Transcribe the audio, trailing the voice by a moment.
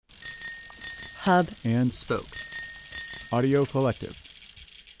Hub, and Spoke. Audio Collective.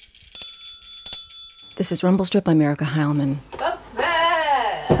 This is Rumble Strip. I'm Erica Heilman.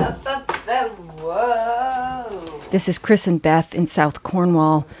 This is Chris and Beth in South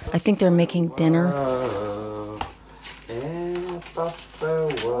Cornwall. I think they're making dinner.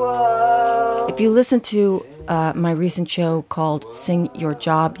 If you listen to my recent show called Sing Your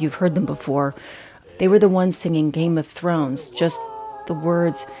Job, you've heard them before. They were the ones singing Game of Thrones, just the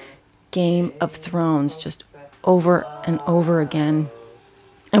words Game of Thrones, just over and over again.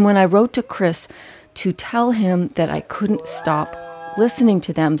 And when I wrote to Chris to tell him that I couldn't stop listening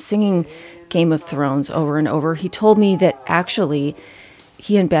to them singing Game of Thrones over and over, he told me that actually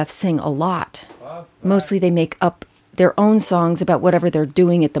he and Beth sing a lot. Mostly they make up their own songs about whatever they're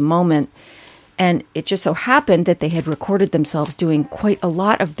doing at the moment. And it just so happened that they had recorded themselves doing quite a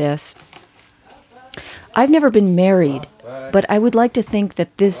lot of this. I've never been married, but I would like to think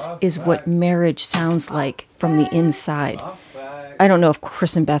that this is what marriage sounds like from the inside. I don't know if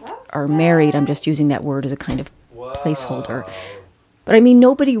Chris and Beth are married. I'm just using that word as a kind of placeholder. But I mean,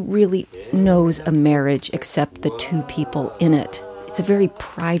 nobody really knows a marriage except the two people in it. It's a very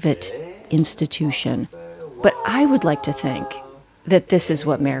private institution. But I would like to think that this is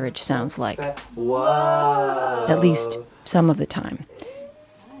what marriage sounds like. At least some of the time.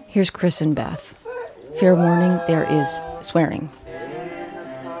 Here's Chris and Beth. Fair warning, there is swearing.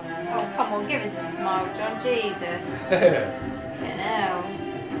 Oh, come on, give us a smile, John. Jesus. Fucking hell.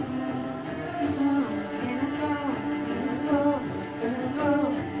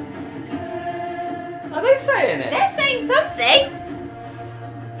 Are they saying it? They're saying something.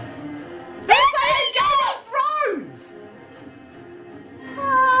 They're saying Game of Thrones!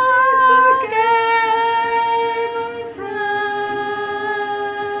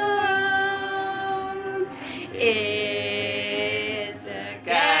 It's a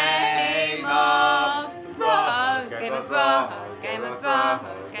Game of Thrones. Game of Thrones. Game of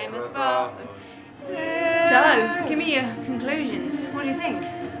Thrones. Game of Thrones. So, give me your conclusions. What do you think?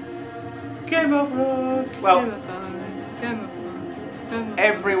 Game of Thrones. Game Well, of Thrones. Game of Thrones. Game of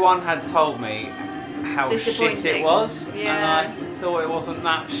everyone had told me how shit Disappointing. it was, Yeah. and I thought it wasn't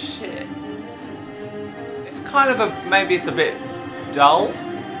that shit. It's kind of maybe it's a bit dull.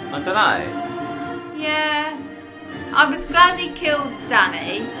 I don't know. Yeah. I was glad he killed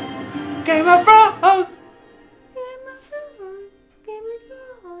Danny. Game of Thrones!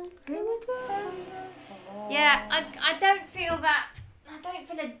 Yeah, I don't feel that. I don't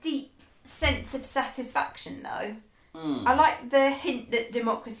feel a deep sense of satisfaction though. I like the hint that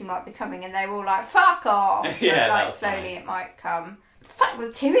democracy might be coming, and they're all like, "Fuck off!" Yeah, but, like that's slowly nice. it might come. The fact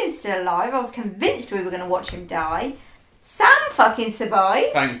that Tyrion's still alive, I was convinced we were going to watch him die. Sam fucking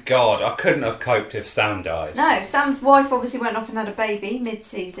survived. Thank God, I couldn't have coped if Sam died. No, Sam's wife obviously went off and had a baby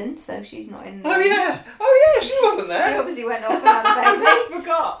mid-season, so she's not in. Oh yeah, she wasn't She there. obviously went off and had a baby. I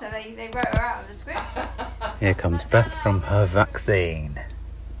forgot. So they wrote her out of the script. Here comes Beth from her vaccine.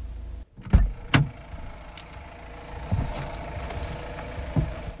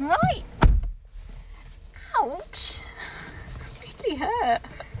 Right. Ouch. Really hurt.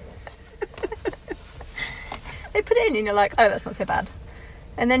 They put it in and you're like, oh, that's not so bad.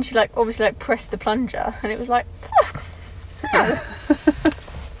 And then she obviously pressed the plunger and it was like, fuck. No.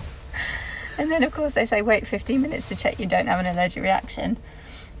 And then of course they say wait 15 minutes to check you don't have an allergic reaction.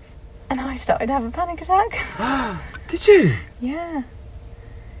 And I started to have a panic attack. Did you? Yeah.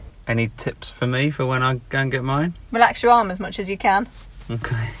 Any tips for me for when I go and get mine? Relax your arm as much as you can.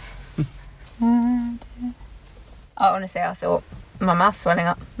 Okay. Honestly, I thought my mouth's swelling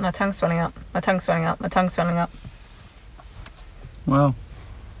up, my tongue's swelling up, my tongue's swelling up, my tongue's swelling up. Well,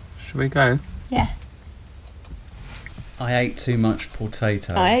 should we go? Yeah. I ate too much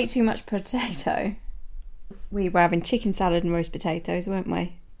potato. I ate too much potato. We were having chicken salad and roast potatoes, weren't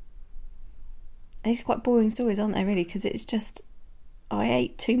we? These are quite boring stories, aren't they, really? Because it's just, I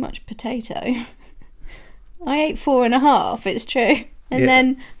ate too much potato. I ate 4.5, it's true. And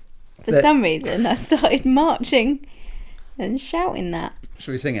then, for some reason, I started marching and shouting that.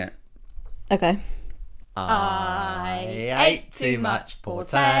 Should we sing it? Okay. I ate too much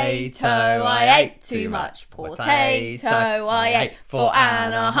potato. I ate too much potato. I ate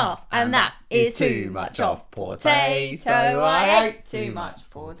 4.5, and that is too much of potato. I ate too much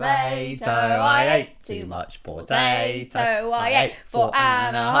potato. I ate too much potato. I ate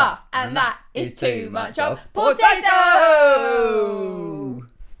 4.5, and that is too much of potato.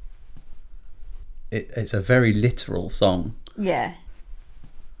 It's a very literal song. Yeah.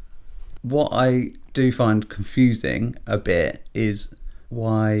 What I do find confusing a bit is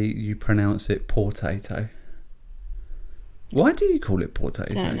why you pronounce it potato. Why do you call it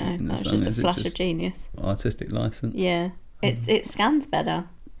Portato? Don't know. That's just a flash of genius. Artistic license. Yeah, it scans better.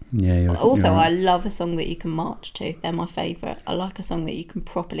 Yeah. Also, I love a song that you can march to. They're my favourite. I like a song that you can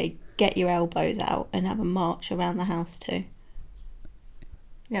properly get your elbows out and have a march around the house to.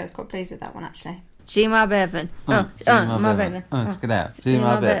 Yeah, I was quite pleased with that one actually. She my Bevan. My Bevan. Check it out. She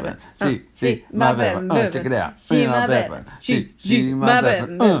my Bevan. She my Bevan. Check it out. She my Bevan. She my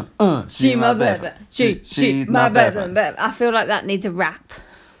Bevan. She my Bevan. She my Bevan. I feel like that needs a rap.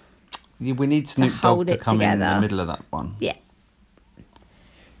 Yeah, we need Snoop Dogg to come in the middle of that one. Yeah.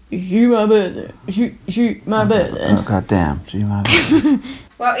 She my Bevan. She my Bevan. Oh, God damn. She my Bevan.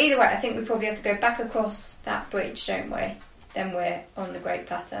 Well, either way, I think we probably have to go back across that bridge, don't we? Then we're on the Great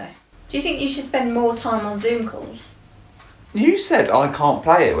Plateau. Do you think you should spend more time on Zoom calls? You said I can't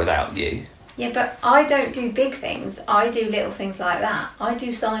play it without you. Yeah, but I don't do big things. I do little things like that. I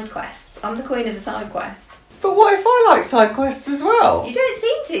do side quests. I'm the queen of the side quest. But what if I like side quests as well? You don't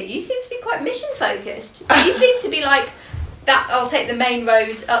seem to. You seem to be quite mission focused. You seem to be like, that I'll take the main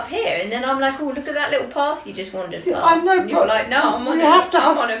road up here, and then I'm like, oh, look at that little path you just wandered past. I know, and you're like, no, I'm on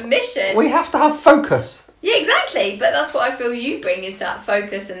a mission. We have to have focus. Yeah, exactly. But that's what I feel you bring is that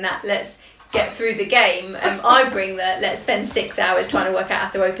focus and that let's get through the game. I bring the let's spend 6 hours trying to work out how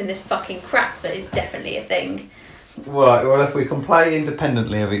to open this fucking crap that is definitely a thing. Right, well, if we can play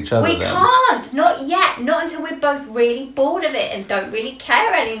independently of each other, We can't! Not yet. Not until we're both really bored of it and don't really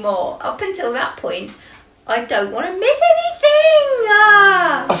care anymore. Up until that point, I don't want to miss anything!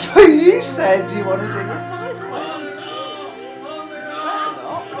 I thought you said you wanted to do the side quest.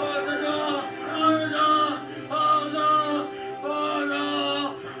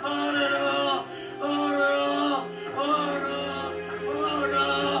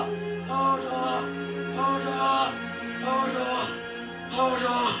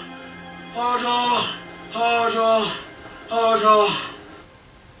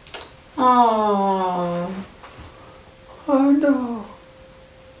 Oh no.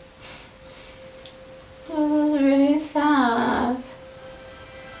 This is really sad.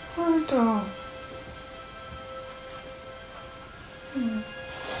 Oh no.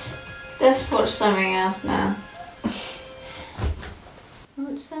 Let's watch something else now.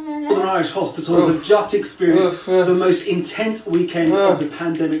 Watch something Northern else. Irish hospitals have just experienced the most intense weekend of the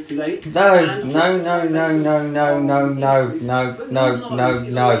pandemic to date. No.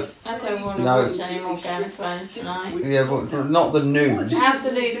 I don't want to watch any more Game of Thrones tonight. Yeah, but not the news. I have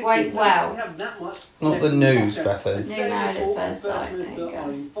to lose weight well. Not the news, Betty. New Married at First Sight. There you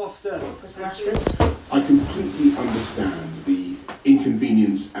go. Was Rashford. I completely understand the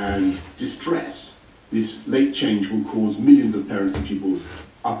inconvenience and distress this late change will cause millions of parents and pupils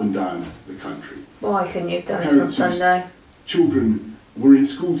up and down the country. Why couldn't you have done this on Sunday? Children were in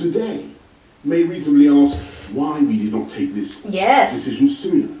school today may reasonably ask why we did not take this decision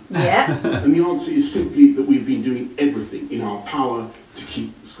sooner. Yeah. And the answer is simply that we've been doing everything in our power to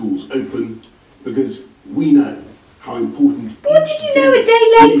keep schools open because we know how important. What did you know a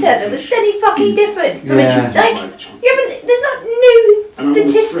day later that was any fucking different? From there's not new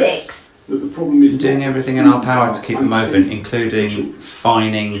statistics. That the problem is doing everything in our power to keep them open, including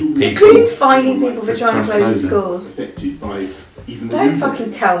fining people. Including fining people for trying to close the schools. Don't fucking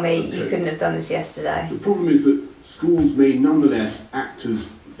tell me you couldn't have done this yesterday. The problem is that schools may nonetheless act as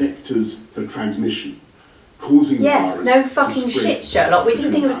vectors for transmission, causing the virus no fucking to spread shit, Sherlock. We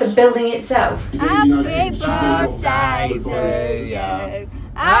didn't think it was the building itself. Happy birthday to you.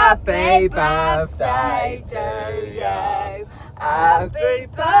 Happy birthday to you. Happy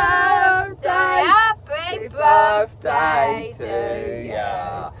birthday. Happy birthday to you.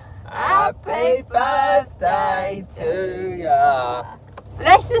 Happy birthday to you.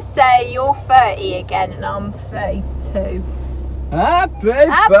 Let's just say you're 30 again and I'm 32. Happy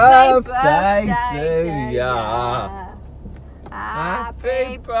birthday to ya.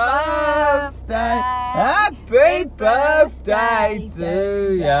 Happy birthday. Happy birthday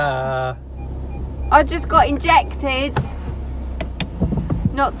to ya. I just got injected.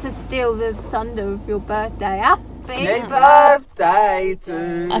 Not to steal the thunder of your birthday. Happy birthday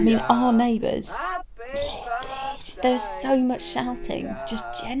to ya. I mean, our neighbours. There's so much shouting, just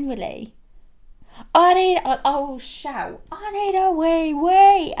generally. I'll shout, I need a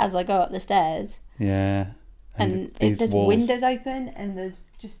wee, as I go up the stairs. Yeah. And there's windows open and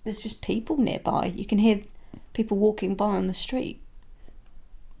there's just people nearby. You can hear people walking by on the street.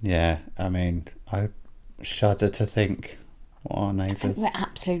 Yeah, I mean, I shudder to think what our neighbours. We're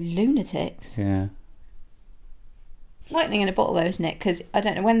absolute lunatics. Yeah. It's lightning in a bottle, though, isn't it? Because we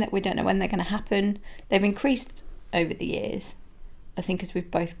don't know when they're going to happen. They've increased over the years. I think as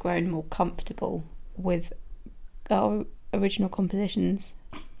we've both grown more comfortable with our original compositions.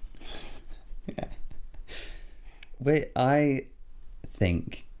 I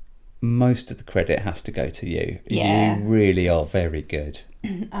think most of the credit has to go to you. Yeah. You really are very good.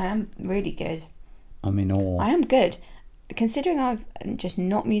 I am really good. I'm in awe. I am good. Considering I'm just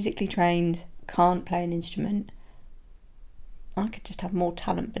not musically trained, can't play an instrument, I could just have more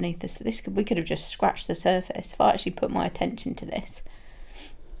talent beneath this. We could have just scratched the surface. If I actually put my attention to this,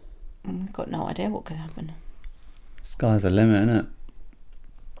 I've got no idea what could happen. Sky's the limit, isn't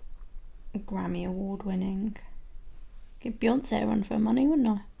it? Grammy award winning. Give Beyonce a run for her money, wouldn't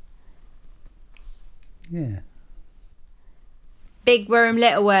I? Yeah. Big worm,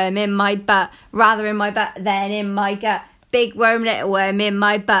 little worm in my butt, rather in my butt than in my gut. Big worm, little worm in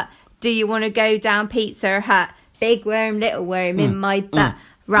my butt. Do you want to go down Pizza Hut? Big worm, little worm in my butt,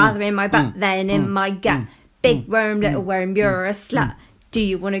 rather in my butt than in my gut. Big worm, little worm, you're a slut. Do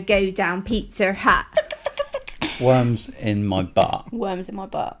you want to go down Pizza Hut? Worms in my butt. Worms in my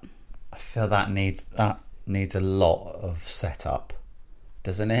butt. I feel that needs a lot of setup,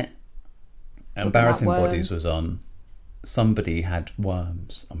 doesn't it? Embarrassing Bodies was on. Somebody had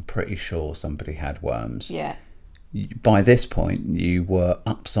worms. I'm pretty sure somebody had worms. Yeah. By this point, you were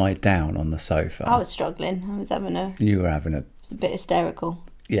upside down on the sofa. I was struggling. I was having You were having a bit hysterical.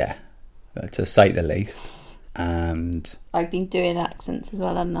 Yeah, to say the least. And I'd been doing accents as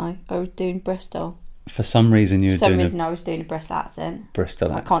well, hadn't I? I was doing Bristol. For some reason, you were doing I was doing a Bristol accent.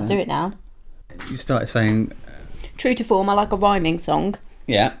 Bristol accent. I can't do it now. You started saying... True to form, I like a rhyming song.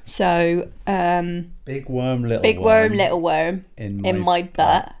 Yeah. So, Big worm, little big worm, little worm in my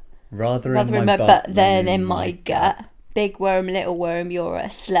butt. Rather in my butt than in my gut. Big worm, little worm, you're a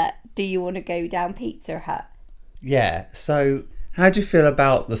slut. Do you want to go down Pizza Hut? Yeah. So, how do you feel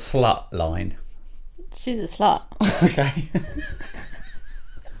about the slut line? She's a slut. Okay.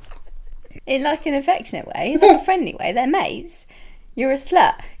 In like an affectionate way, in like a friendly way. They're mates. You're a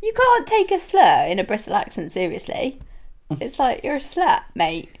slut. You can't take a slur in a Bristol accent seriously. It's like, you're a slut,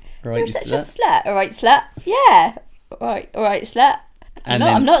 mate. Right, you're such a slut. All right, slut. Yeah. All right, slut.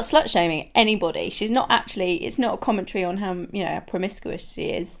 I'm not slut shaming anybody. She's not actually. It's not a commentary on how how promiscuous she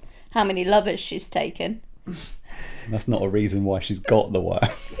is, how many lovers she's taken. That's not a reason why she's got the worm.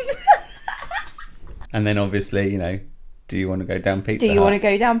 And then obviously, do you want to go down Pizza Hut? Do you want to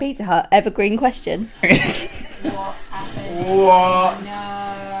go down Pizza Hut? Evergreen question. What happened? What?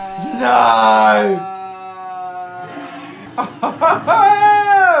 No!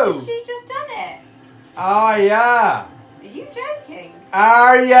 Has she just done it? Oh, yeah. Are you joking?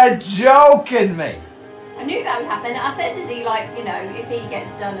 Are you joking me? I knew that would happen. I said, is he like, if he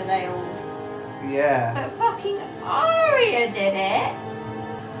gets done, are they all... Yeah. But fucking Arya did it.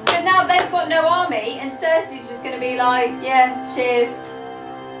 And now they've got no army, and Cersei's just going to be like, yeah, cheers.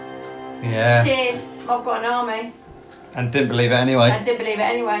 Yeah. Cheers, I've got an army. And didn't believe it anyway. I did believe it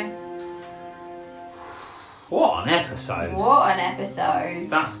anyway. What an episode. What an episode.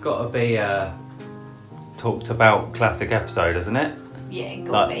 That's got to be a talked about classic episode, isn't it? Yeah, it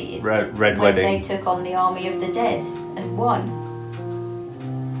got to be. It's Red when Wedding. they took on the army of the dead and won.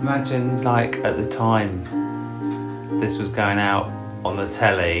 Imagine, at the time this was going out on the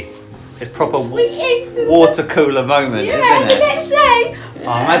telly. It's proper water cooler moment, isn't it? The next day.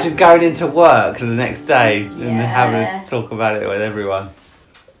 Oh, imagine going into work the next day and having to talk about it with everyone.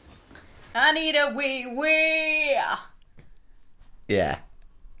 I need a wee. Yeah.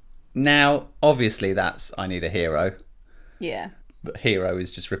 Now, obviously, that's I Need a Hero. Yeah. But hero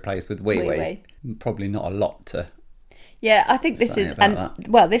is just replaced with wee wee. Probably not a lot to. Yeah, I think this is,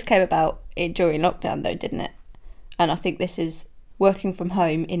 this came about during lockdown though, didn't it? And I think this is working from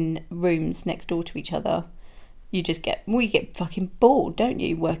home in rooms next door to each other. You get fucking bored, don't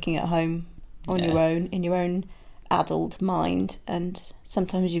you? Working at home on your own, in your own addled mind, and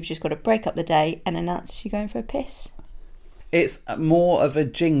sometimes you've just got to break up the day and announce you're going for a piss. It's more of a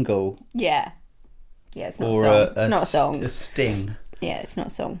jingle. Yeah. Yeah, it's not a song. It's not a song. A sting. Yeah, it's not a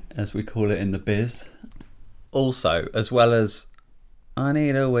song. As we call it in the biz. Also, as well as I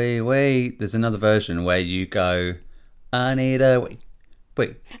need a wee, there's another version where you go, I need a wee,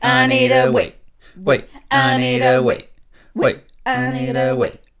 I need a wee, I need a wee, I need a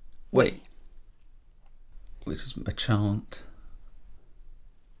wee, which is a chant.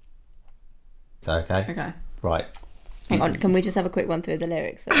 Is that okay? Okay. Right. Hang on, can we just have a quick one through the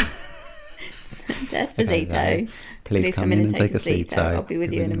lyrics first? Despacito. Okay, Please come in and take a seat. I'll be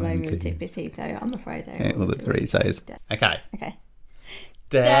with you in a moment. Despacito. I'm afraid I all the three toes. Okay.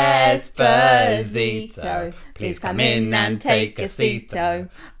 Despacito, please come in and take a seat-o.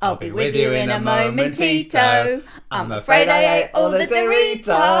 I'll be with you in a momentito. I'm afraid I ate all the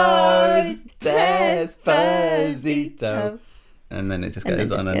Doritos. Despacito. And then it just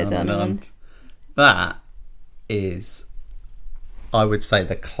goes on and on and on. That is, I would say,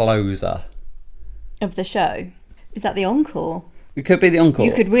 the closer of the show. Is that the encore? It could be the encore.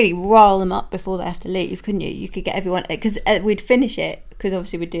 You could really rile them up before they have to leave, couldn't you? You could get everyone, because we'd finish it, because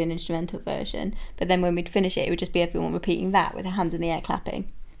obviously we'd do an instrumental version, but then when we'd finish it, it would just be everyone repeating that with their hands in the air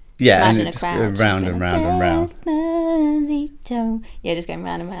clapping. Yeah, imagine and it just go round and round and round. Yeah, just going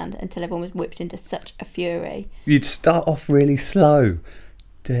round and round until everyone was whipped into such a fury. You'd start off really slow.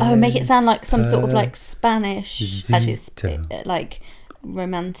 Make it sound like some sort of like Spanish, actually it's like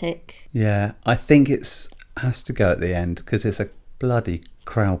romantic. Yeah, I think it's has to go at the end because it's a bloody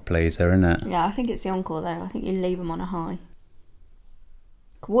crowd pleaser, isn't it? Yeah, I think it's the encore though. I think you leave them on a high.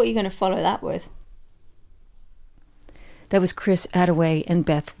 What are you going to follow that with? That was Chris Attaway and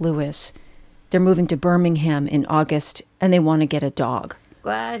Beth Lewis. They're moving to Birmingham in August, and they want to get a dog.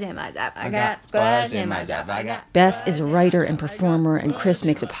 Beth is a writer and performer, and Chris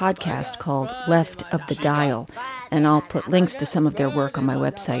makes a podcast called Left of the Dial, and I'll put links to some of their work on my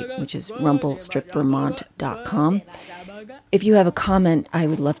website, which is rumblestripvermont.com. If you have a comment, I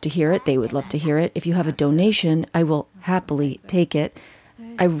would love to hear it. They would love to hear it. If you have a donation, I will happily take it.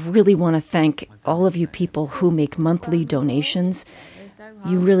 I really want to thank all of you people who make monthly donations.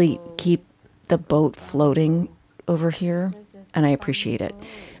 You really keep the boat floating over here, and I appreciate it.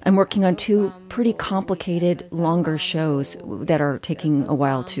 I'm working on 2 pretty complicated, longer shows that are taking a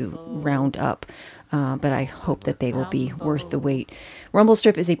while to round up, but I hope that they will be worth the wait. Rumble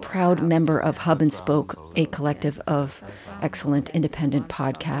Strip is a proud member of Hub and Spoke, a collective of excellent independent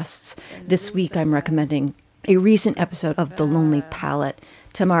podcasts. This week I'm recommending a recent episode of The Lonely Palette.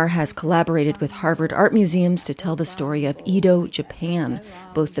 Tamar has collaborated with Harvard Art Museums to tell the story of Edo, Japan,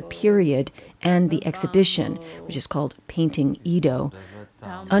 both the period and the exhibition, which is called Painting Edo.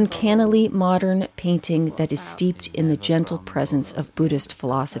 Uncannily modern painting that is steeped in the gentle presence of Buddhist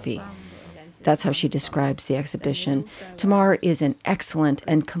philosophy. That's how she describes the exhibition. Tamar is an excellent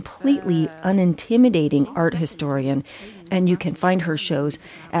and completely unintimidating art historian, and you can find her shows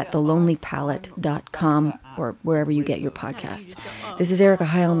at thelonelypalette.com or wherever you get your podcasts. This is Erica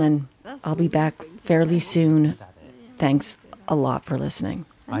Heilman. I'll be back fairly soon. Thanks a lot for listening.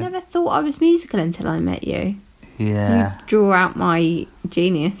 I never thought I was musical until I met you. Yeah. You draw out my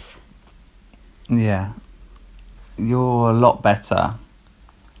genius. Yeah. You're a lot better.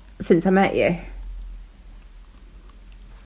 Since I met you.